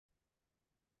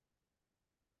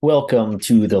Welcome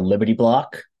to the Liberty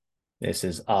Block. This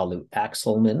is Alu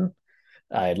Axelman.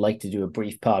 I'd like to do a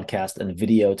brief podcast and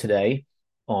video today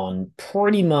on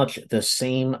pretty much the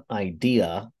same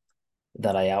idea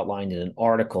that I outlined in an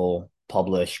article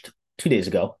published 2 days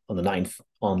ago on the 9th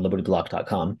on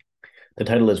libertyblock.com. The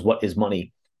title is What is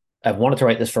Money? I've wanted to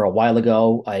write this for a while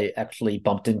ago. I actually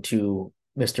bumped into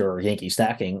Mr. Yankee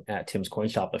Stacking at Tim's Coin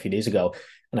Shop a few days ago,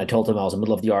 and I told him I was in the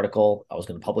middle of the article. I was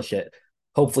going to publish it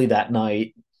hopefully that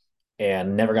night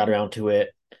and never got around to it.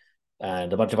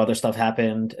 And a bunch of other stuff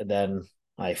happened. And then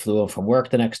I flew home from work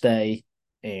the next day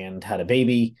and had a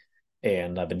baby.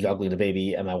 And I've been juggling the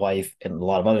baby and my wife and a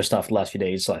lot of other stuff the last few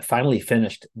days. So I finally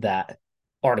finished that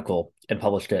article and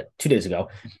published it 2 days ago.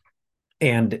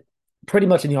 And pretty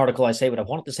much in the article, I say what I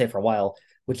wanted to say for a while,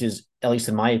 which is, at least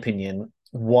in my opinion,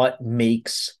 what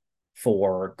makes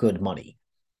for good money,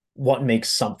 what makes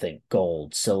something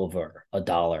gold, silver, a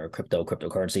dollar,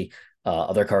 cryptocurrency,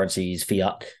 other currencies,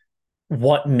 fiat,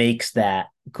 what makes that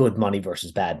good money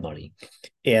versus bad money.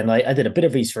 And I did a bit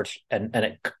of research and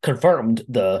it confirmed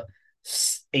the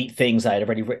 8 things I had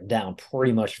already written down.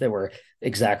 Pretty much there was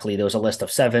a list of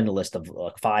 7, a list of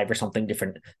like 5 or something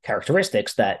different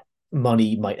characteristics that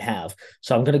money might have.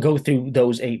 So I'm going to go through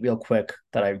those 8 real quick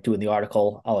that I do in the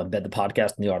article. I'll embed the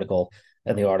podcast in the article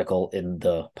and the article in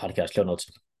the podcast show notes.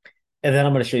 And then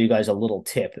I'm going to show you guys a little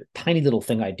tip, tiny little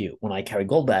thing I do when I carry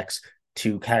Goldbacks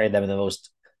to carry them in the most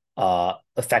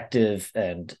effective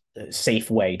and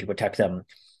safe way to protect them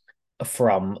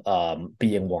from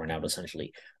being worn out,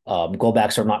 essentially.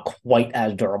 Goldbacks are not quite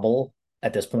as durable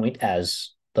at this point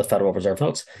as the Federal Reserve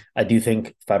notes. I do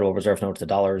think Federal Reserve notes, the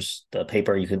dollars, the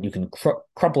paper, you can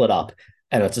crumple it up,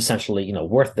 and it's essentially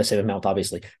worth the same amount,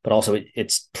 obviously, but also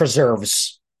it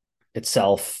preserves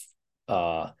itself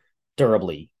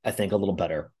durably, I think, a little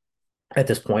better at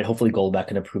this point. Hopefully, Goldback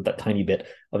can improve that tiny bit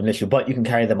of an issue, but you can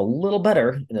carry them a little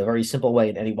better in a very simple way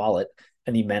in any wallet,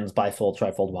 any men's bifold,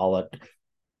 trifold wallet.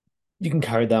 You can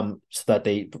carry them so that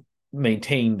they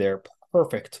maintain their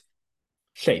perfect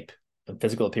shape and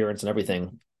physical appearance and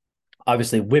everything.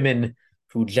 Obviously, women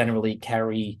who generally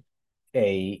carry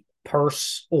a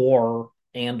purse or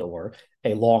a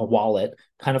long wallet,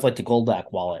 kind of like the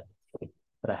Goldback wallet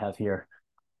that I have here.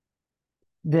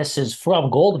 This is from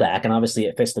Goldback, and obviously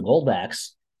it fits the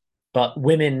Goldbacks, but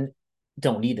women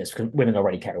don't need this because women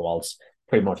already carry wallets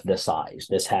pretty much this size.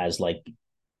 This has like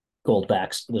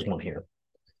Goldbacks. There's one here,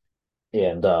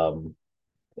 and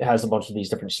it has a bunch of these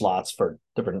different slots for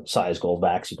different size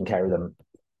Goldbacks. You can carry them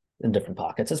in different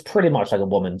pockets. It's pretty much like a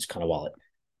woman's kind of wallet.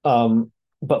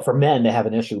 But for men, they have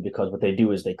an issue because what they do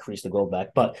is they crease the Goldback.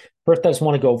 But first, I just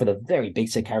want to go over the very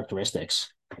basic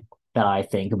characteristics that I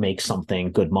think make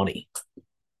something good money.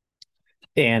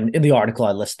 And in the article,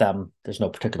 I list them. There's no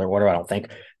particular order, I don't think.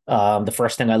 The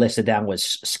first thing I listed down was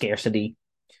scarcity.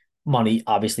 Money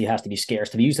obviously has to be scarce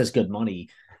to be used as good money.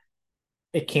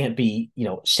 It can't be,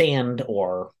 sand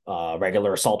or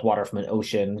regular salt water from an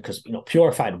ocean because,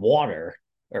 purified water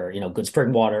or, good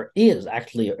spring water is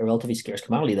actually a relatively scarce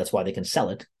commodity. That's why they can sell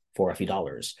it for a few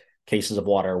dollars. Cases of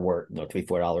water were, $3,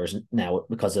 $4 now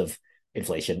because of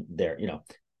inflation. They're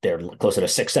closer to $6,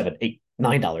 $7, $8,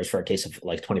 $9 for a case of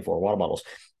like 24 water bottles.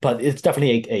 But it's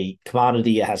definitely a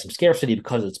commodity. It has some scarcity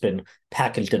because it's been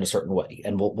packaged in a certain way.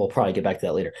 And we'll probably get back to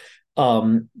that later.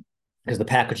 Because the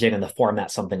packaging and the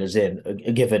format something is in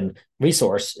a given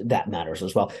resource, that matters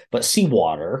as well. But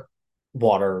seawater,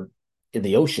 water in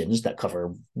the oceans that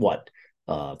cover what,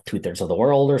 2/3 of the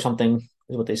world or something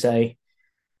is what they say.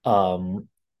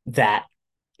 That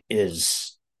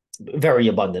is very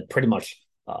abundant, pretty much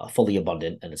fully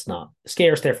abundant, and it's not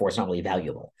scarce, therefore it's not really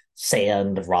valuable.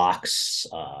 Sand, rocks,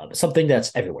 something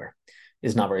that's everywhere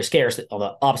is not very scarce. On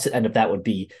the opposite end of that would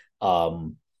be,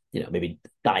 maybe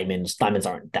diamonds. Diamonds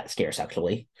aren't that scarce,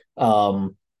 actually.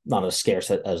 Not as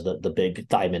scarce as the big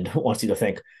diamond wants you to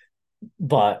think.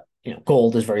 But,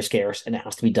 gold is very scarce and it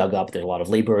has to be dug up. There's a lot of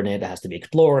labor in it. It has to be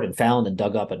explored and found and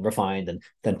dug up and refined and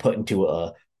then put into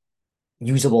a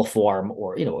usable form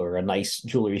or a nice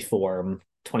jewelry form,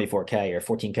 24K or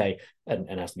 14K, and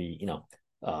has to be,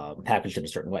 packaged in a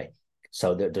certain way.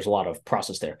 So there's a lot of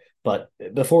process there. But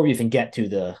before we even get to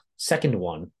the second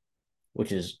one,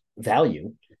 which is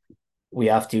value, we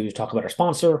have to talk about our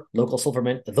sponsor, Local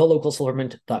Silvermint,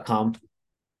 thelocalsilvermint.com,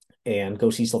 and go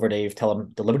see Silver Dave. Tell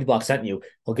him the Liberty Block sent you.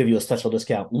 He'll give you a special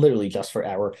discount, literally just for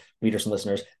our readers and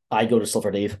listeners. I go to Silver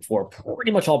Dave for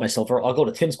pretty much all my silver. I'll go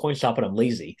to Tim's Coin Shop when I'm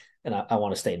lazy and I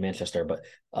want to stay in Manchester.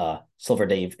 But Silver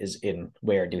Dave is in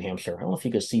Ware, New Hampshire. I don't know if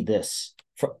you can see this.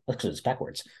 Because it's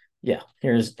backwards. Yeah,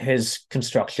 here's his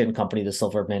construction company, the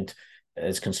Silver Mint.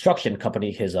 his construction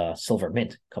company, his silver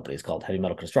mint company is called Heavy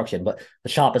Metal Construction, but the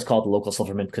shop is called the local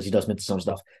silver mint because he does mint his own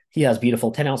stuff. He has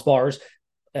beautiful 10-ounce bars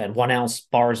and 1 ounce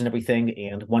bars and everything,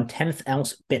 and 1/10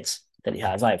 ounce bits that he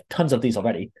has. I have tons of these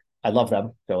already. I love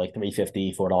them. They're like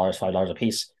 $3.50, $4, $5 a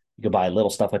piece. You can buy little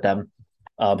stuff with them.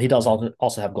 He does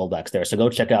also have Goldbacks there, so go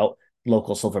check out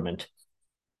local silver mint.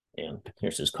 And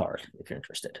here's his card if you're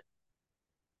interested.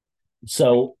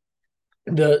 So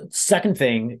the second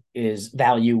thing is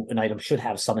value. An item should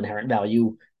have some inherent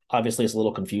value. Obviously, it's a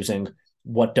little confusing.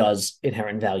 What does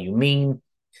inherent value mean?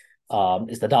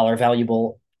 Is the dollar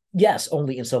valuable? Yes,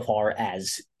 only insofar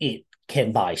as it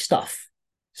can buy stuff.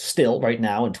 Still, right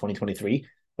now in 2023,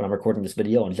 when I'm recording this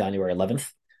video on January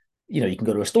 11th, you can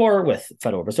go to a store with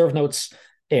Federal Reserve notes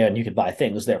and you can buy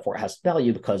things. Therefore, it has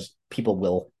value because people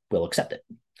will accept it.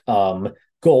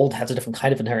 Gold has a different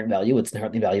kind of inherent value. It's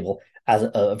inherently valuable as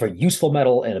a very useful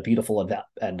metal and a beautiful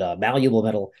and malleable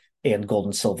metal. And gold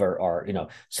and silver are,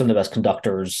 some of the best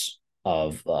conductors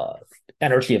of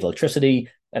energy, of electricity.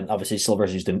 And obviously silver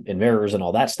is used in mirrors and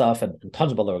all that stuff, and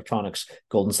tons of other electronics.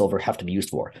 Gold and silver have to be used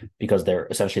for because they're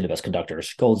essentially the best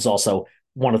conductors. Gold is also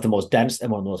one of the most dense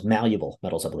and one of the most malleable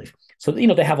metals, I believe. So,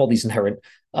 they have all these inherent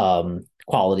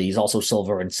qualities. Also,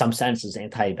 silver in some sense is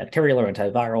antibacterial or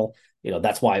antiviral.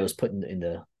 That's why it was put in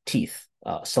the teeth.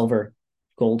 Silver,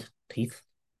 gold, teeth.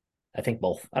 I think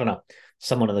both. I don't know.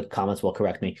 Someone in the comments will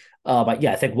correct me. But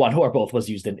yeah, I think one or both was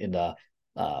used in the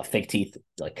fake teeth,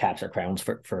 like caps or crowns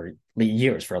for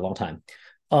years, for a long time.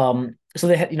 So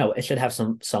they had, it should have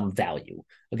some value.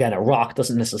 Again, a rock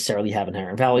doesn't necessarily have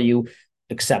inherent value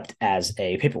except as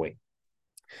a paperweight.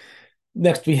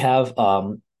 Next, we have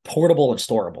portable and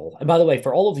storable. And by the way,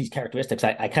 for all of these characteristics,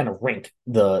 I kind of rank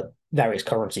the various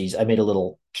currencies. I made a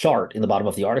little chart in the bottom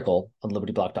of the article on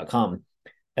libertyblock.com,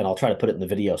 and I'll try to put it in the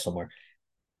video somewhere.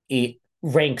 It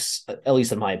ranks, at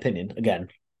least in my opinion, again,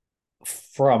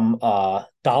 from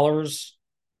dollars,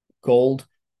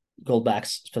 goldbacks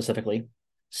specifically,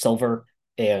 silver,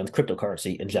 and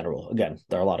cryptocurrency in general. Again,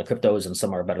 there are a lot of cryptos and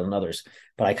some are better than others,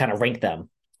 but I kind of rank them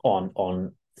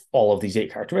on all of these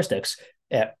 8 characteristics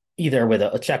at either with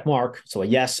a check mark, so a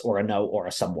yes or a no or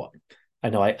a somewhat. I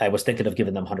know I was thinking of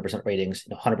giving them 100% ratings,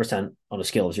 100% on a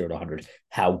scale of 0 to 100,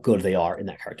 how good they are in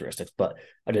that characteristics, but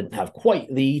I didn't have quite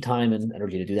the time and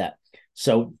energy to do that.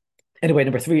 So anyway,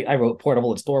 number 3, I wrote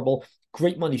portable and storable.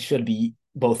 Great money should be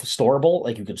both storable,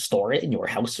 like you can store it in your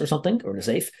house or something, or in a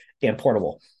safe, and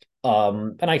portable.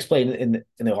 And I explained in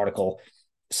the article,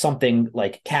 something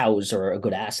like cows are a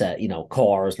good asset.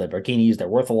 Cars, Lamborghinis, they're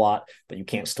worth a lot, but you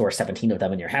can't store 17 of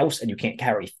them in your house, and you can't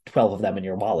carry 12 of them in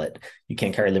your wallet. You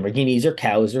can't carry Lamborghinis or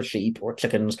cows or sheep or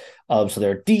chickens. So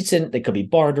they're decent. They could be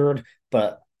bartered,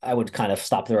 but I would kind of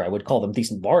stop there. I would call them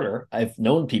decent barter. I've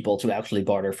known people to actually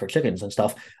barter for chickens and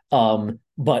stuff,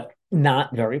 but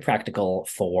not very practical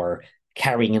for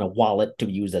carrying in a wallet to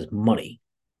be used as money,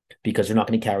 because you're not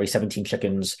going to carry 17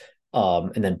 chickens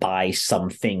and then buy some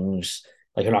things.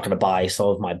 Like, you're not going to buy some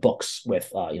of my books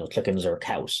with chickens or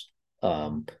cows.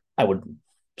 I would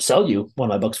sell you one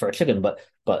of my books for a chicken, but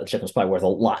a chicken's probably worth a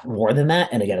lot more than that.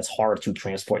 And again, it's hard to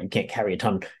transport. You can't carry a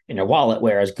ton in your wallet,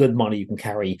 whereas good money you can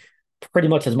carry pretty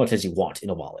much as you want in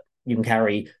a wallet. You can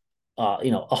carry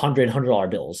 $100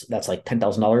 bills. That's like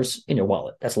 $10,000 in your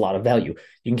wallet. That's a lot of value.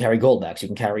 You can carry goldbacks. You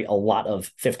can carry a lot of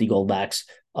 50 goldbacks.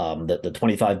 The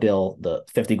 25 bill, the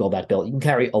 50 goldback bill. You can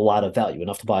carry a lot of value,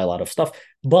 enough to buy a lot of stuff,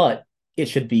 but it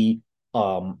should be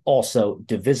also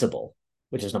divisible,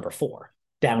 which is number 4,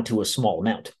 down to a small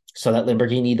amount. So that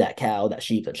Lamborghini, that cow, that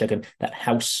sheep, that chicken, that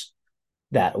house,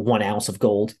 that 1 ounce of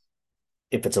gold,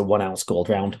 if it's a 1 ounce gold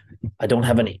round. I don't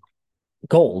have any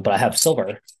gold, but I have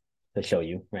silver to show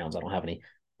you rounds. I don't have any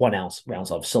 1 ounce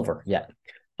rounds of silver yet.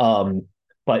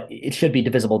 But it should be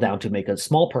divisible down to make a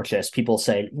small purchase. People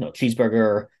say,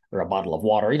 cheeseburger or a bottle of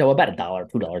water, about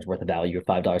 $1, $2 worth of value, or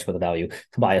 $5 worth of value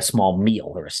to buy a small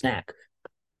meal or a snack.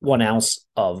 1 ounce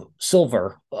of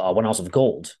silver, 1 ounce of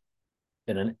gold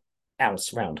in an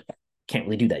ounce round. Can't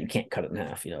really do that. You can't cut it in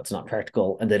half. It's not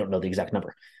practical, and they don't know the exact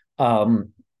number.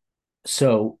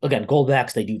 So again,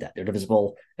 goldbacks, they do that. They're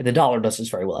divisible, and the dollar does this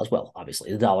very well as well.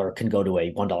 Obviously, the dollar can go to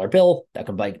a $1 bill that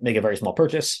can make a very small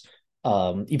purchase,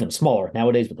 even smaller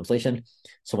nowadays with inflation.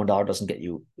 So $1 doesn't get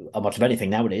you much of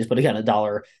anything nowadays. But again, a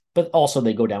dollar. But also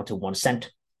they go down to 1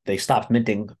 cent. They stopped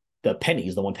minting the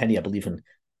pennies, the 1 penny, I believe, in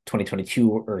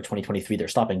 2022 or 2023. They're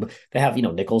stopping, but they have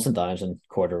nickels and dimes and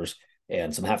quarters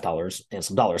and some half dollars and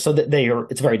some dollars. So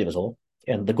it's very divisible.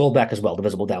 And the goldback as well,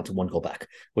 divisible down to 1 goldback,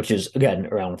 which is, again,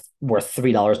 around worth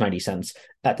 $3.90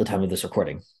 at the time of this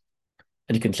recording.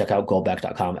 And you can check out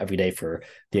goldback.com every day for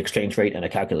the exchange rate and a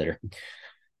calculator.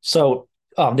 So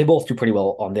They both do pretty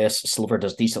well on this. Silver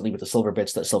does decently with the silver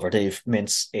bits that Silver Dave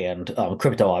mints, and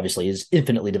crypto obviously is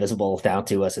infinitely divisible down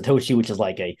to a Satoshi, which is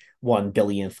like a 1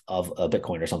 billionth of a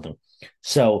Bitcoin or something.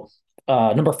 So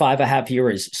number five I have here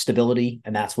is stability,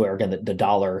 and that's where again the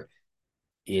dollar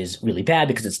is really bad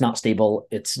because it's not stable.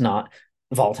 It's not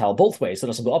volatile both ways. It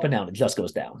doesn't go up and down. It just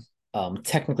goes down.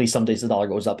 Technically, some days the dollar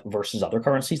goes up versus other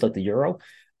currencies like the euro.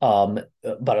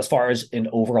 But as far as in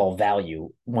overall value,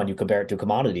 when you compare it to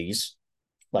commodities,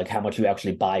 like how much you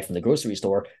actually buy from the grocery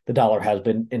store, the dollar has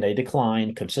been in a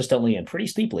decline consistently and pretty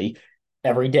steeply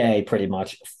every day, pretty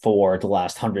much for the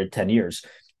last 110 years.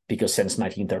 Because since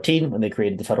 1913, when they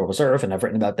created the Federal Reserve, and I've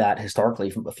written about that historically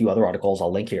from a few other articles I'll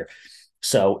link here.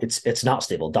 So it's not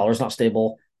stable. Dollar's not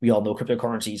stable. We all know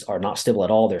cryptocurrencies are not stable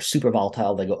at all. They're super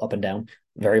volatile. They go up and down,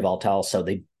 very volatile. So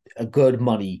a good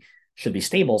money should be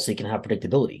stable so you can have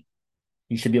predictability.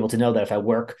 You should be able to know that if I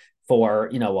work for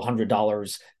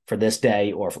 $100 for this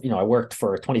day, or I worked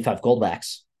for 25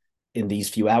 Goldbacks in these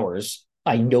few hours,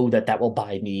 I know that that will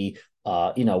buy me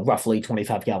roughly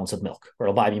 25 gallons of milk, or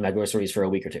it'll buy me my groceries for a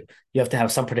week or two. You have to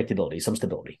have some predictability, some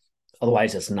stability.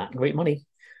 Otherwise, it's not great money.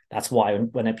 That's why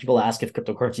when people ask if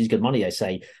cryptocurrency is good money, I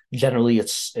say generally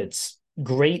it's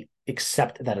great,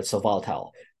 except that it's so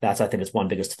volatile. That's, I think, it's one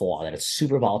biggest flaw, that it's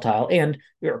super volatile and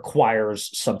it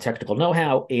requires some technical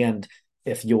know-how. And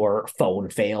if your phone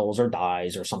fails or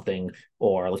dies or something,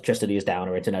 or electricity is down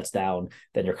or internet's down,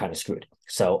 then you're kind of screwed.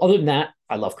 So other than that,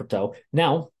 I love crypto.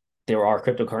 Now, there are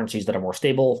cryptocurrencies that are more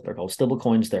stable. They're called stable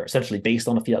coins. They're essentially based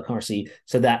on a fiat currency.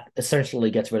 So that essentially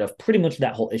gets rid of pretty much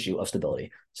that whole issue of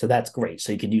stability. So that's great.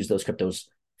 So you can use those cryptos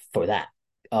for that.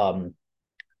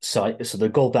 So the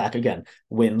Goldback, again,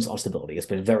 wins on stability. It's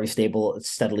been very stable. It's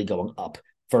steadily going up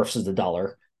versus the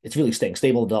dollar. It's really staying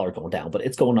stable. The dollar going down, but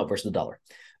it's going up versus the dollar.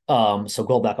 So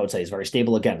Goldback, I would say, is very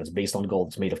stable. Again, it's based on gold.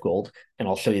 It's made of gold. And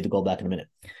I'll show you the Goldback in a minute.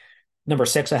 Number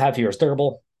six I have here is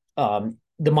durable.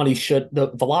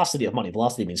 The velocity of money,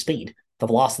 velocity means speed. The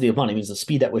velocity of money means the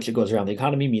speed at which it goes around the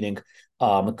economy, meaning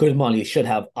good money should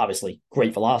have obviously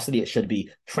great velocity. It should be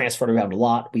transferred around a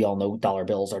lot. We all know dollar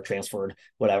bills are transferred,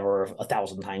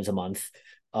 1,000 times a month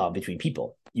between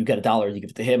people. You get $1, you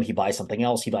give it to him, he buys something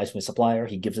else, he buys from his supplier,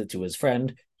 he gives it to his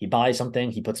friend, he buys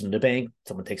something, he puts it in the bank,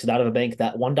 someone takes it out of a bank.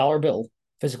 That $1 bill,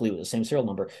 physically with the same serial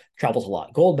number, travels a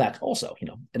lot. Goldback also,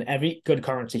 and every good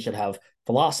currency should have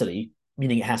velocity,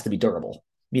 meaning it has to be durable,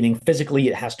 meaning physically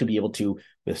it has to be able to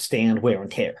withstand wear and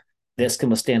tear. This can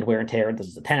withstand wear and tear. This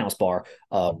is a 10-ounce bar.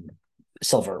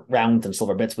 Silver rounds and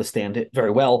silver bits withstand it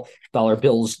very well. Dollar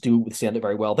bills do withstand it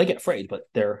very well. They get frayed, but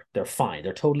they're fine.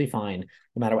 They're totally fine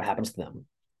no matter what happens to them.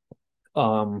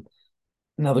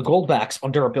 Now the Goldbacks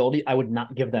on durability, I would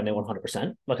not give them a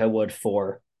 100% like I would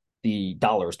for the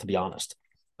dollars, to be honest.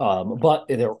 But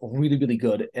they're really, really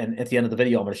good. And at the end of the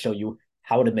video, I'm going to show you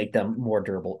how to make them more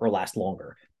durable or last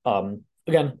longer.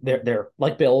 Again, they're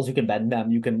like bills. You can bend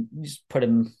them. You can just put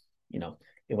them,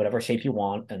 in whatever shape you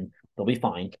want, and they'll be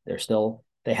fine.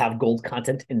 They have gold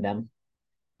content in them.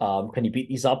 Can you beat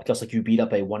these up just like you beat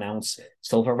up a 1-ounce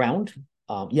silver round?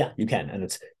 Yeah, you can, and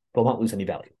it will not lose any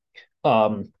value.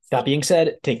 That being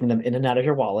said, taking them in and out of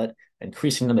your wallet,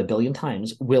 increasing them 1 billion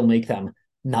times will make them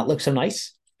not look so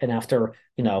nice. And after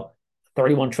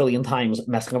 31 trillion times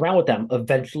messing around with them,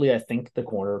 eventually I think the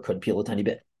corner could peel a tiny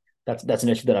bit. That's an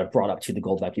issue that I've brought up to the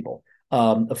Goldback people.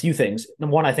 A few things.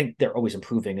 Number one, I think they're always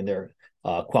improving in their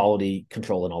quality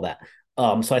control and all that.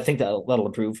 So I think that'll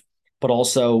improve. But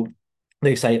also,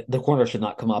 they say the corner should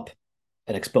not come up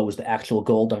and expose the actual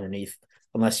gold underneath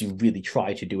unless you really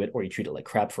try to do it or you treat it like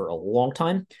crap for a long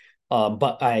time.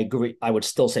 But I agree. I would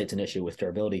still say it's an issue with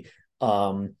durability.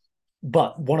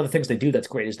 But one of the things they do that's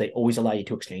great is they always allow you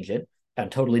to exchange it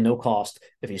at totally no cost.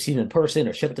 If you see them in person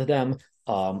or ship it to them,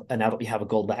 and now that we have a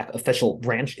Goldback official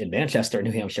branch in Manchester,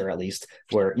 New Hampshire, at least,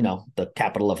 where, the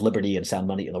capital of liberty and sound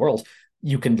money in the world,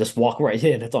 you can just walk right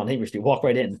in. It's on Hamer Street. Walk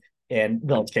right in, and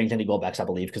they'll exchange any Goldbacks, I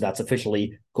believe, because that's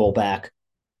officially Goldback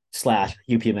 /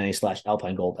 UPMA /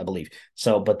 Alpine Gold, I believe.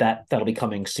 So, but that'll be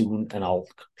coming soon, and I'll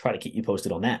try to keep you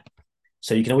posted on that.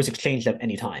 So you can always exchange them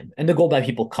anytime. And the Goldback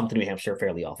people come to New Hampshire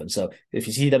fairly often. So if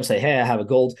you see them say, hey, I have a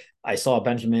gold, I saw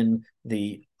Benjamin,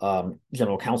 the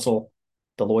general counsel,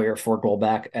 the lawyer for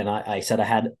Goldback, and I said I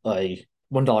had a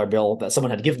 $1 bill that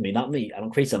someone had given me, not me. I don't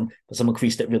crease them, but someone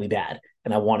creased it really bad.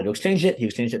 And I wanted to exchange it. He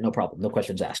exchanged it, no problem, no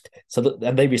questions asked. So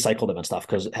and they recycle them and stuff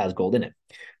because it has gold in it.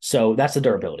 So that's the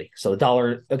durability. So the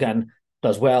dollar, again,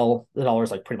 does well. The dollar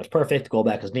is like pretty much perfect.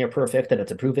 Goldback is near perfect, and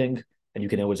it's improving. And you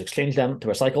can always exchange them to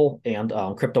recycle. And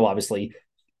crypto, obviously,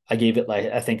 I gave it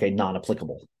I think a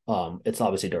non-applicable. It's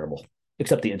obviously durable,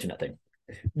 except the internet thing.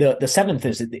 The seventh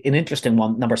is an interesting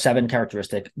one. Number seven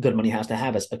characteristic good money has to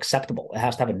have is acceptable. It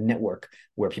has to have a network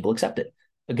where people accept it.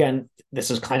 Again,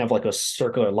 this is kind of like a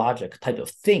circular logic type of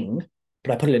thing,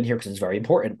 but I put it in here because it's very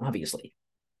important, obviously.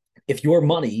 If your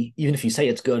money, even if you say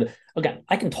it's good, again,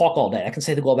 I can talk all day. I can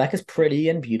say the Goldback is pretty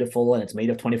and beautiful and it's made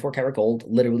of 24 karat gold.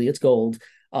 Literally, it's gold.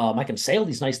 I can say all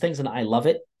these nice things and I love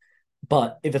it.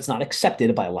 But if it's not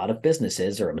accepted by a lot of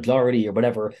businesses or a majority or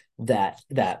whatever that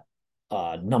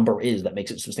number is that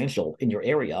makes it substantial in your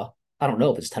area, I don't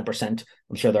know if it's 10%.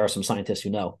 I'm sure there are some scientists who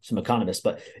know, some economists,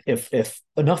 but if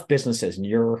enough businesses in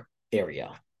your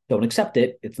area don't accept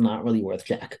it, it's not really worth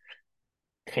jack.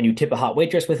 Can you tip a hot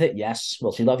waitress with it? Yes.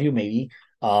 Will she love you? Maybe.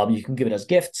 You can give it as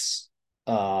gifts.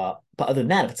 But other than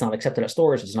that, if it's not accepted at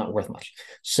stores, it's not worth much.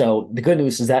 So the good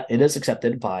news is that it is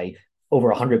accepted by over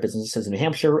 100 businesses in New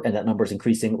Hampshire, and that number is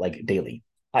increasing like daily.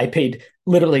 I paid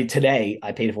literally today,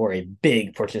 I paid for a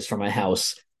big purchase for my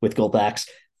house with Goldbacks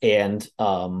and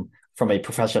from a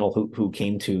professional who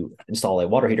came to install a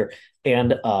water heater.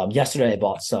 And yesterday I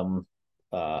bought some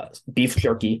beef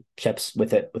jerky chips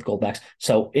with it with Goldbacks.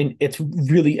 So it's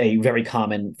really a very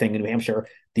common thing in New Hampshire.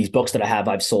 These books that I have,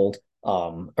 I've sold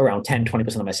around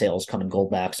 10-20% of my sales come in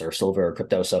Goldbacks or silver or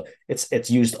crypto. So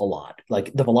it's used a lot.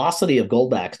 Like the velocity of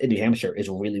Goldbacks in New Hampshire is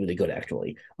really, really good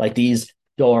actually. Like these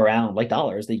go around like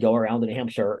dollars, they go around in New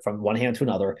Hampshire from one hand to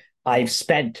another. I've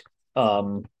spent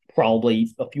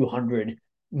probably a few hundred,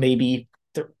 maybe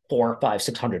 4, 5,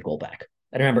 600 Goldback.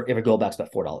 I remember every Goldback's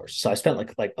about $4. So I spent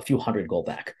like a few hundred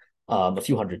Goldback, a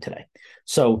few hundred today.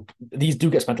 So these do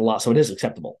get spent a lot. So it is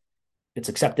acceptable. It's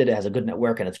accepted, it has a good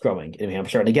network, and it's growing in New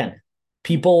Hampshire. And again,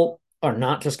 people are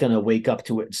not just going to wake up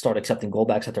to it and start accepting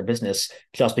Goldbacks at their business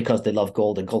just because they love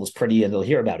gold and gold is pretty and they'll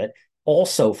hear about it.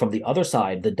 Also, from the other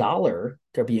side, the dollar,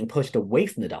 they're being pushed away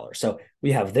from the dollar. So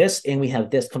we have this and we have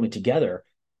this coming together.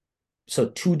 So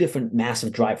two different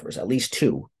massive drivers, at least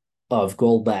two, of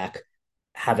Goldback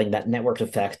having that network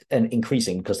effect and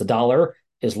increasing because the dollar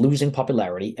is losing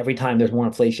popularity every time there's more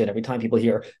inflation. Every time people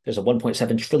hear there's a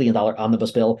 $1.7 trillion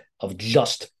omnibus bill of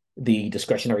just the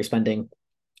discretionary spending,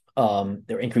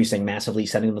 they're increasing massively,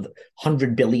 sending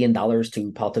 $100 billion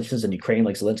to politicians in Ukraine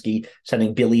like Zelensky,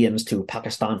 sending billions to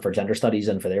Pakistan for gender studies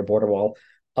and for their border wall.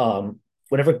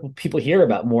 Whenever people hear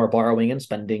about more borrowing and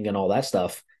spending and all that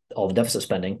stuff, all the deficit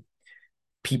spending,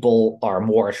 people are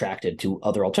more attracted to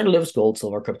other alternatives, gold,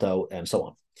 silver, crypto, and so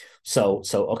on. So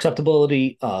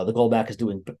acceptability, the Goldback is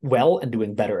doing well and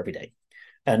doing better every day.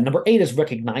 And number 8 is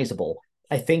recognizable.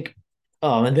 I think,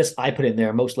 and this I put in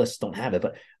there, most lists don't have it,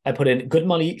 but I put in good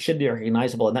money should be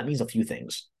recognizable, and that means a few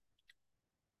things.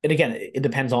 And again, it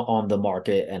depends on the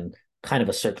market and kind of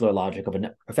a circular logic of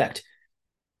an effect.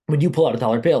 When you pull out a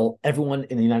dollar bill, everyone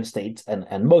in the United States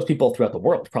and most people throughout the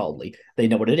world probably they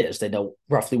know what it is. They know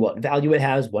roughly what value it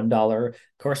has. $1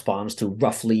 corresponds to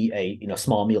roughly a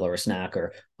small meal or a snack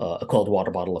or a cold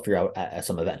water bottle if you're out at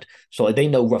some event. So they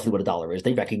know roughly what a dollar is.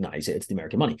 They recognize it. It's the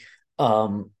American money.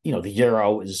 The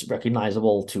euro is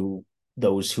recognizable to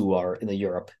those who are in the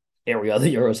Europe area,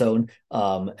 the Eurozone,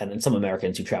 and in some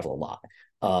Americans who travel a lot.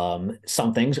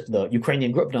 Some things, the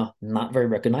Ukrainian hryvnia, not very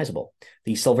recognizable.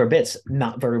 The silver bits,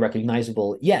 not very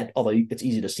recognizable yet, although it's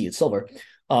easy to see it's silver.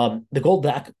 The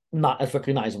Goldback, not as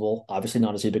recognizable, obviously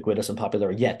not as ubiquitous and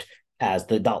popular yet as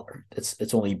the dollar.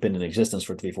 It's only been in existence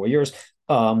for 3-4 years.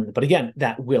 But again,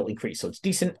 that will increase. So it's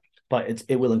decent, but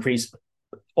it will increase.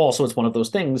 Also, it's one of those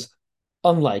things,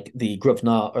 unlike the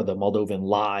hryvnia or the Moldovan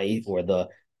lei or the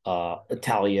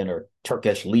Italian or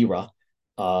Turkish lira,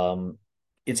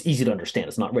 it's easy to understand.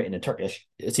 It's not written in Turkish.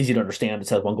 It's easy to understand. It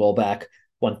says one Goldback,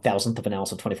 1,000th of an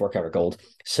ounce of 24 karat gold.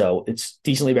 So it's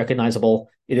decently recognizable.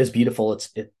 It is beautiful.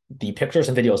 The pictures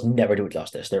and videos never do it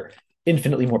justice. They're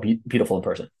infinitely more beautiful in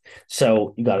person.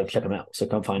 So you got to check them out. So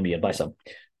come find me and buy some.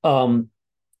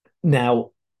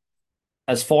 Now,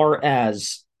 as far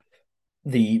as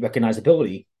the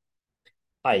recognizability,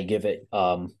 I give it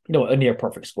a near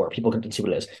perfect score. People can see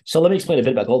what it is. So let me explain a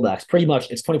bit about Goldbacks. Pretty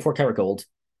much, it's 24 karat gold.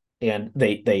 And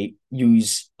they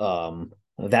use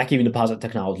vacuum deposit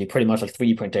technology, pretty much like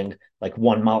 3D printing, like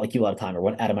one molecule at a time or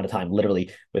one atom at a time,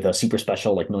 literally with a super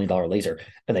special like $1 million laser.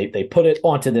 And they put it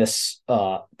onto this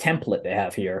template they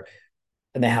have here,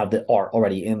 and they have the art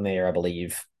already in there, I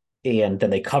believe. And then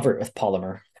they cover it with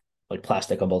polymer, like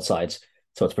plastic on both sides,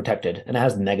 so it's protected. And it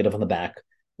has the negative on the back,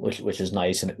 which is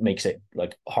nice, and it makes it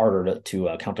like harder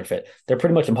to counterfeit. They're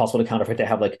pretty much impossible to counterfeit. They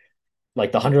have like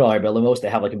the $100 bill the most, they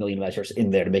have like a million measures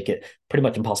in there to make it pretty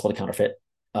much impossible to counterfeit.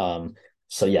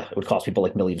 So yeah, it would cost people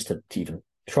like millions to even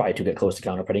try to get close to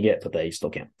counterfeiting it, but they still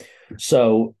can't.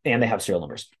 So, and they have serial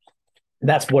numbers.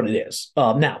 That's what it is.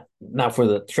 Now for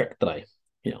the trick that I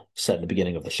said at the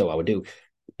beginning of the show I would do.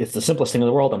 It's the simplest thing in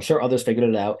the world. I'm sure others figured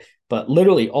it out, but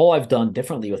literally all I've done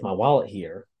differently with my wallet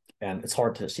here, and it's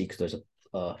hard to see because there's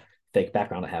a fake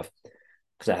background I have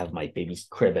because I have my baby's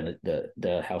crib and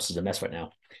the house is a mess right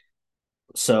now.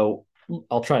 So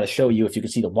I'll try to show you if you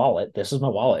can see the wallet. This is my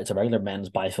wallet. It's a regular men's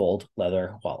bifold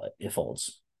leather wallet. It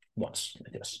folds once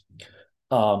like this.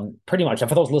 Pretty much. And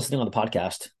for those listening on the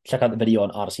podcast, check out the video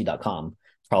on odyssey.com,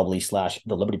 probably slash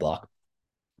the Liberty Block.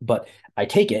 But I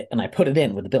take it and I put it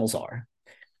in where the bills are.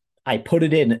 I put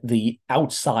it in the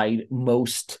outside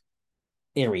most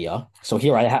area. So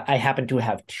here I happen to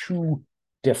have two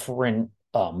different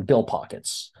bill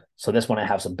pockets. So this one I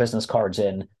have some business cards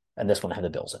in, and this one I have the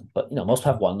bills in. But most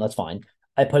have one. That's fine.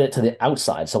 I put it to the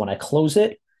outside. So when I close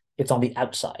it, it's on the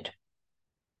outside.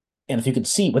 And if you can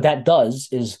see, what that does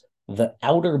is the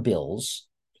outer bills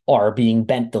are being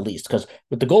bent the least. Because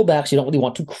with the Goldbacks, you don't really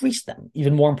want to crease them.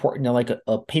 Even more important, like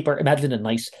a paper. Imagine a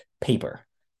nice paper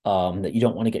that you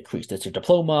don't want to get creased. It's your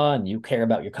diploma, and you care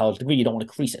about your college degree. You don't want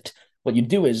to crease it. What you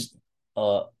do is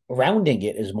rounding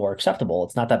it is more acceptable.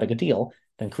 It's not that big a deal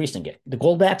than creasing it. The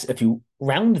Goldbacks, if you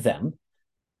round them,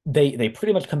 they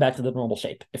pretty much come back to the normal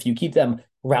shape. If you keep them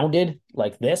rounded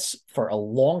like this for a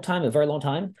long time, a very long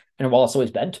time, and while it's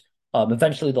always bent,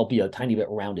 eventually they'll be a tiny bit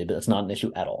rounded, but it's not an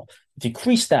issue at all. If you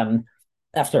crease them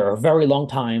after a very long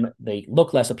time, they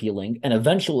look less appealing, and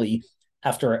eventually,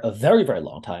 after a very, very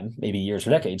long time, maybe years or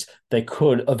decades, they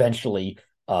could eventually,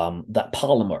 that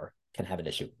polymer can have an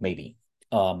issue, maybe.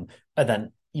 And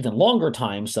then even longer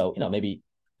time, so, maybe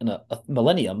in a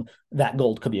millennium, that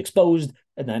gold could be exposed,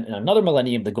 and then in another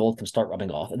millennium, the gold can start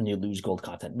rubbing off, and then you lose gold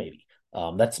content, maybe.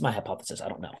 That's my hypothesis. I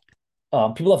don't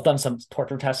know. People have done some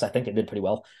torture tests. I think they did pretty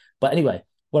well. But anyway,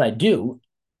 what I do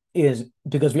is,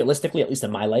 because realistically, at least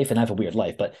in my life, and I have a weird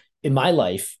life, but in my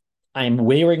life, I'm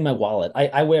wearing my wallet.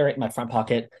 I wear it in my front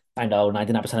pocket. I know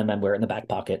 99% of men wear it in the back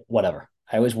pocket, whatever.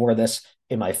 I always wore this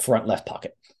in my front left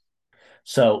pocket.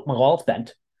 So my wallet's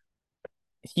bent.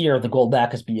 Here, the gold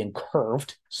back is being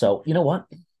curved. So you know what?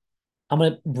 I'm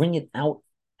going to bring it out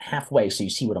halfway so you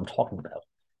see what I'm talking about.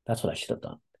 That's what I should have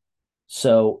done.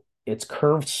 So it's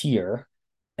curved here,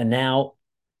 and now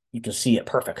you can see it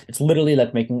perfect. It's literally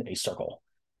like making a circle.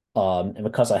 And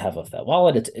because I have a fat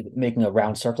wallet, it's making a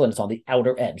round circle, and it's on the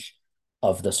outer edge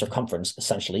of the circumference,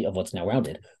 essentially, of what's now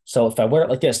rounded. So if I wear it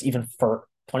like this, even for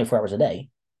 24 hours a day,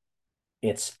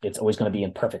 it's always going to be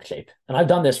in perfect shape. And I've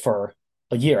done this for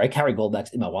a year. I carry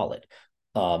Goldbacks in my wallet,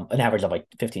 an average of like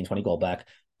 15, 20 Goldback.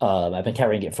 I've been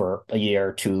carrying it for a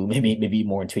year, two, maybe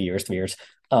more than 2 years, 3 years.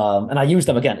 And I use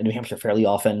them again in New Hampshire fairly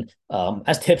often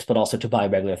as tips, but also to buy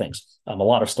regular things. A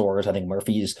lot of stores, I think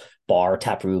Murphy's, bar,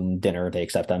 tap room, dinner, they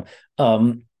accept them.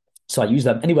 So I use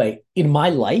them. Anyway, in my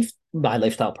life, my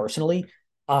lifestyle personally,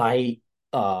 I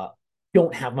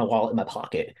don't have my wallet in my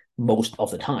pocket most of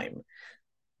the time.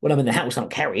 When I'm in the house, I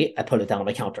don't carry it. I put it down on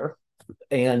my counter.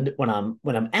 And when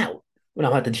I'm out, when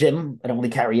I'm at the gym, I don't really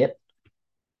carry it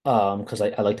because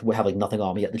I like to have like nothing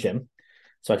on me at the gym,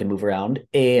 so I can move around.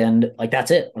 And like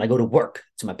that's it. When I go to work,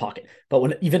 it's in my pocket.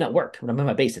 But even at work, when I'm at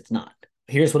my base, it's not.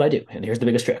 Here's what I do, and here's the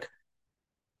biggest trick.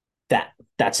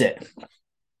 That's it.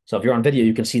 So if you're on video,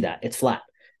 you can see that it's flat.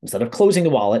 Instead of closing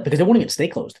the wallet, because they won't even stay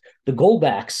closed, the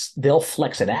Goldbacks, they'll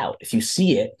flex it out. If you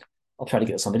see it, I'll try to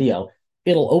get some video.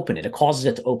 It'll open it. It causes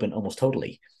it to open almost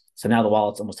totally. So now the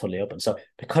wallet's almost totally open. So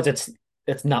because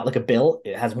it's not like a bill,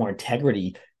 it has more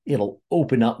integrity. It'll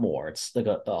open up more. It's like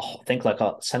think like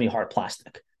a semi-hard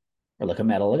plastic or like a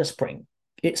metal, like a spring.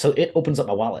 So it opens up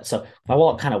my wallet. So my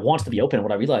wallet kind of wants to be open.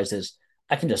 What I realized is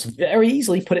I can just very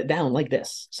easily put it down like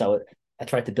this. So I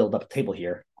tried to build up a table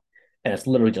here, and it's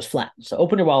literally just flat. So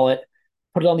open your wallet,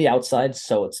 put it on the outside,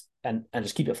 so it's and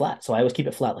just keep it flat. So I always keep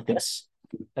it flat like this.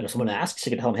 And if someone asks, you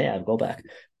can tell them, "Hey, I have Goldback,"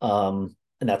 and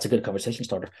that's a good conversation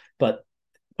starter. But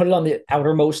put it on the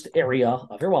outermost area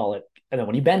of your wallet, and then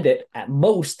when you bend it, at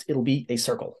most it'll be a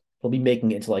circle. It'll be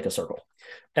making it into like a circle.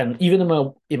 And even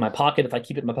in my pocket, if I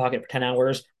keep it in my pocket for 10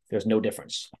 hours, there's no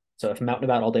difference. So if I'm out and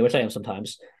about all day, which I am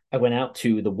sometimes, I went out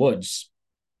to the woods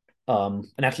and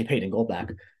actually paid in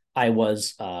Goldback. I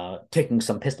was taking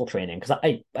some pistol training because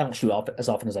I don't shoot off as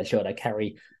often as I should. I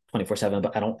carry 24/7,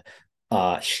 but I don't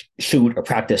shoot or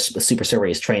practice with super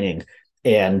serious training.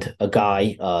 And a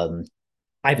guy,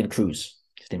 Ivan Cruz,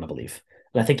 his name, I believe.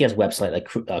 And I think he has a website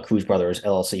like Cruz Brothers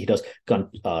LLC. He does gun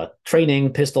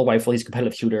training, pistol, rifle. He's a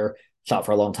competitive shooter, shot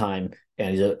for a long time,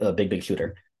 and he's a big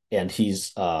shooter. And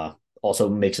he's also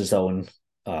makes his own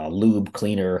lube,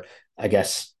 cleaner, I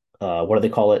guess. What do they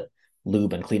call it?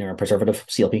 Lube and cleaner and preservative,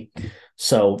 CLP.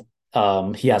 So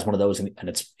He has one of those,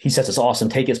 and he says it's awesome.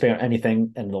 Take it, spare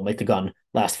anything, and it'll make the gun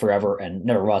last forever and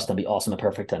never rust and be awesome and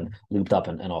perfect and lubed up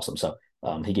and awesome. So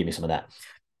he gave me some of that,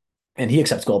 and he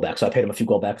accepts Goldbacks. So I paid him a few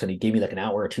Goldbacks, and he gave me like an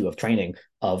hour or two of training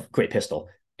of great pistol.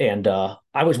 And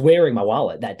I was wearing my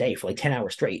wallet that day for like 10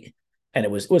 hours straight, and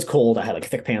it was cold. I had like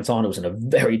thick pants on. It was in a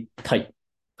very tight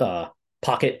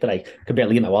pocket that I could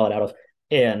barely get my wallet out of.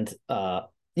 And the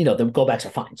Goldbacks are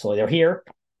fine. So they're here.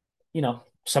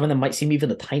 Some of them might seem even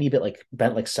a tiny bit like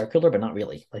bent, like circular, but not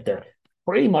really. Like they're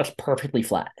pretty much perfectly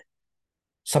flat.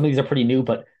 Some of these are pretty new,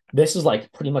 but this is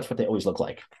like pretty much what they always look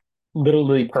like.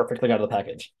 Literally perfectly out of the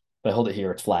package. If I hold it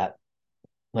here, it's flat.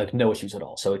 Like no issues at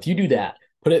all. So if you do that,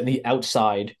 put it in the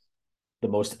outside, the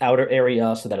most outer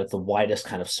area so that it's the widest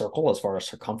kind of circle as far as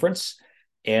circumference,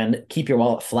 and keep your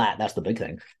wallet flat. That's the big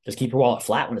thing. Just keep your wallet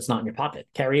flat when it's not in your pocket.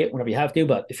 Carry it whenever you have to,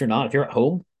 but if you're at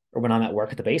home or when I'm at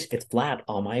work at the base, it's flat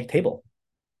on my table.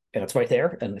 And it's right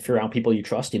there. And if you're around people you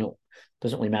trust,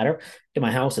 doesn't really matter. In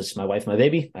my house, it's my wife and my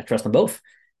baby. I trust them both.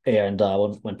 And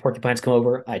when porcupines come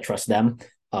over, I trust them.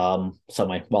 So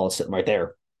my wallet's sitting right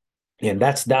there. And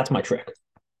that's my trick.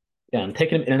 And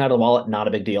taking them in and out of the wallet, not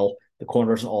a big deal. The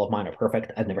corners and all of mine are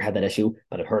perfect. I've never had that issue,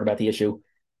 but I've heard about the issue.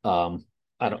 I'm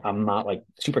not like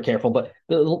super careful. But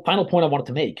the final point I wanted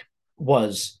to make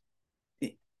was,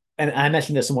 and I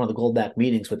mentioned this in one of the Goldback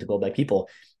meetings with the Goldback people,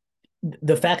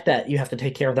 the fact that you have to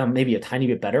take care of them maybe a tiny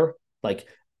bit better, like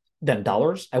than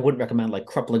dollars. I wouldn't recommend like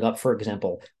crumpling up, for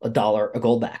example, a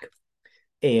Goldback,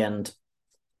 and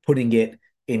putting it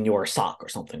in your sock or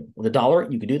something. With a dollar,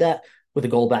 you could do that. With a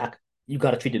Goldback, you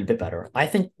got to treat it a bit better. I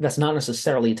think that's not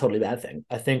necessarily a totally bad thing.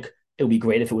 I think it would be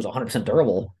great if it was 100%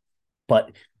 durable,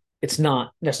 but it's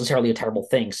not necessarily a terrible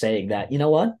thing saying that, you know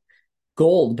what?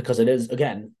 Gold, because it is,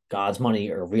 again, God's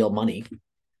money or real money,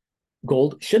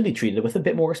 gold should be treated with a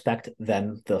bit more respect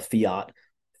than the fiat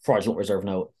fraudulent reserve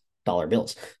note dollar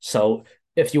bills. So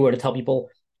if you were to tell people,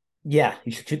 yeah,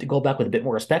 you should treat the Goldback with a bit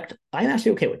more respect, I'm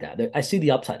actually okay with that. I see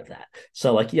the upside of that.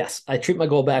 So like, yes, I treat my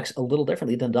Goldbacks a little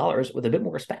differently than dollars with a bit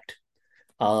more respect.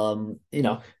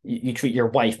 You treat your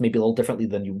wife maybe a little differently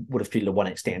than you would have treated a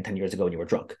one-night stand 10 years ago when you were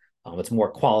drunk. It's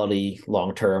more quality,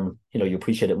 long-term, you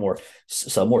appreciate it more.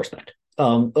 So more respect.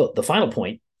 The final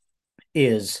point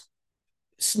is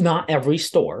not every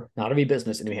store, not every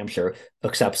business in New Hampshire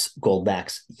accepts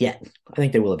Goldbacks yet. I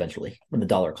think they will eventually when the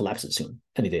dollar collapses soon,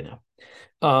 any day now.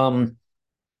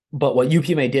 But what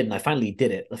UPMA did, and I finally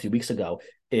did it a few weeks ago,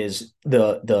 is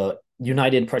the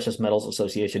United Precious Metals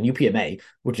Association, UPMA,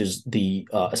 which is the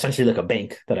essentially like a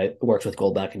bank that I works with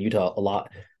Goldback in Utah a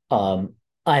lot.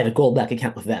 I had a Goldback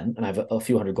account with them, and I have a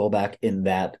few hundred Goldback in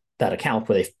that account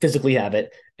where they physically have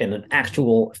it in an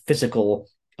actual physical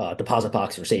deposit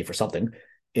box or safe or something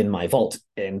in my vault.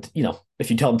 And if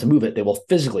you tell them to move it, they will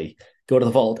physically go to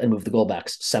the vault and move the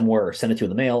Goldbacks somewhere or send it to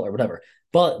you in the mail or whatever.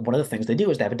 But one of the things they do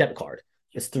is they have a debit card.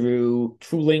 It's through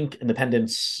TrueLink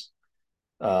Independence,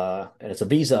 and it's a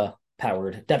Visa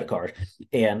powered debit card.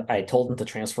 And I told them to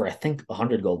transfer, I think,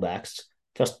 100 Goldbacks,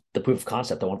 just the proof of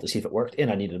concept. I wanted to see if it worked, and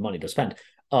I needed money to spend.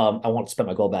 I wanted to spend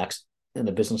my Goldbacks in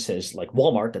the businesses like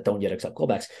Walmart that don't yet accept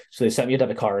Goldbacks. So they sent me a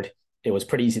debit card. It was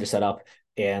pretty easy to set up,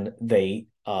 and they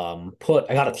I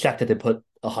got a check that they put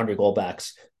 100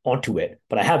 Goldbacks onto it,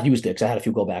 but I have used it because I had a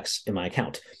few Goldbacks in my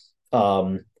account.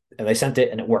 And they sent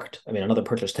it, and it worked. I mean, another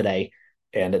purchase today,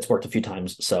 and it's worked a few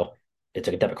times. So it's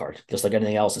like a debit card, just like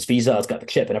anything else. It's Visa, it's got the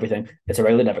chip and everything. It's a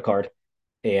regular debit card.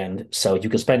 And so you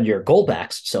can spend your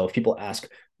Goldbacks. So if people ask,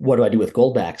 what do I do with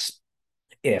Goldbacks?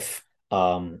 If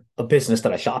a business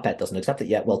that I shop at doesn't accept it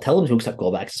yet, well, tell them to accept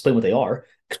Goldbacks, explain what they are,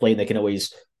 explain they can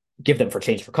always give them for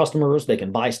change for customers. They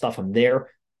can buy stuff from their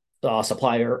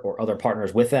supplier or other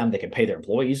partners with them. They can pay their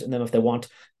employees in them if they want.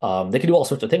 They can do all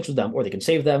sorts of things with them, or they can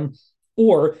save them,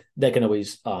 or they can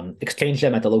always exchange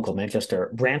them at the local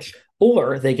Manchester branch,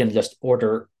 or they can just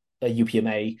order a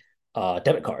UPMA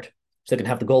debit card. So they can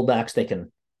have the Goldbacks. They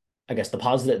can, I guess,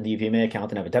 deposit it in the UPMA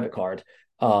account and have a debit card,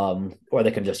 or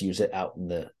they can just use it out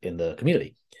in the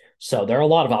community. So there are a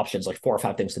lot of options, like 4 or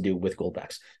 5 things to do with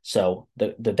Goldbacks. So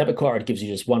the debit card gives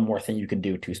you just one more thing you can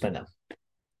do to spend them.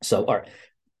 So, all right,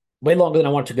 way longer than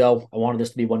I wanted to go. I wanted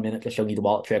this to be 1 minute to show you the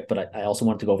wallet trick, but I also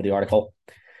wanted to go over the article.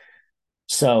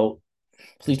 So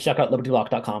please check out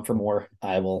libertyblock.com for more.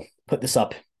 I will put this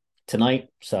up tonight,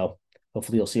 so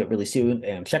hopefully you'll see it really soon.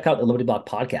 And check out the Liberty Block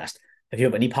podcast. If you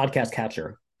have any podcast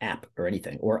catcher app or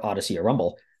anything, or Odyssey or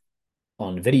Rumble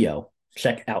on video,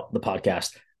 check out the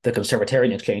podcast, The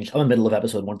Conservatarian Exchange. I'm in the middle of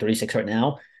episode 136 right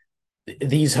now.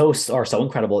 These hosts are so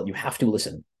incredible. You have to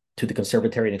listen to The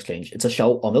Conservatarian Exchange. It's a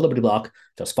show on the Liberty Block.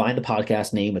 Just find the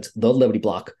podcast name. It's The Liberty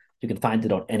Block. You can find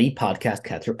it on any podcast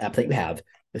catcher app that you have.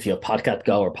 If you have Podcast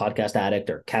Go or Podcast Addict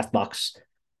or Castbox,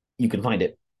 you can find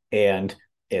it. And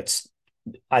it's,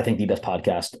 I think, the best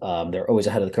podcast. They're always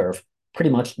ahead of the curve. Pretty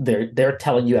much, they're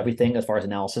telling you everything as far as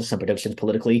analysis and predictions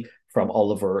politically from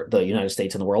all over the United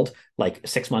States and the world, like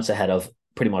 6 months ahead of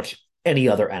pretty much any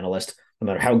other analyst, no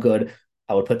matter how good.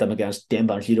 I would put them against Dan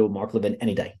Bongino, Mark Levin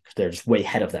any day. They're just way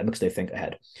ahead of them because they think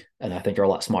ahead. And I think they're a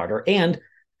lot smarter. And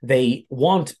they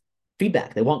want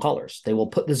feedback. They want callers. They will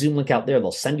put the Zoom link out there.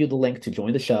 They'll send you the link to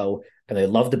join the show. And they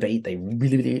love debate. They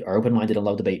really, really are open-minded and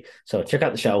love debate. So check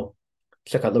out the show.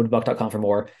 Check out libertybuck.com for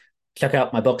more. Check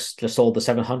out my books. Just sold the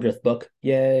 700th book.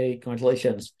 Yay.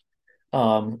 Congratulations.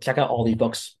 Check out all these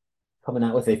books coming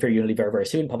out with A Fear Unity very, very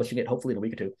soon. Publishing it hopefully in a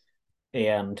week or two.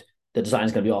 And the design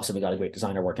is going to be awesome. We got a great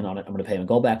designer working on it. I'm going to pay him in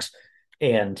Goldbacks.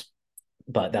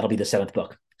 But that'll be the 7th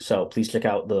book. So please check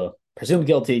out the Presumed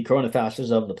Guilty, Corona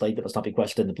Fascism, The Plague That Must Not Be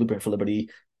Questioned, The Blueprint for Liberty,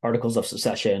 Articles of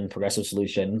Secession, Progressive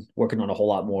Solution, working on a whole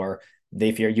lot more,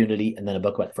 They Fear Unity, and then a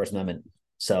book about the First Amendment.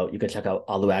 So you can check out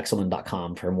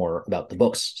aluaxelman.com for more about the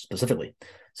books specifically.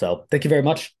 So thank you very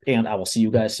much, and I will see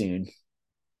you guys soon.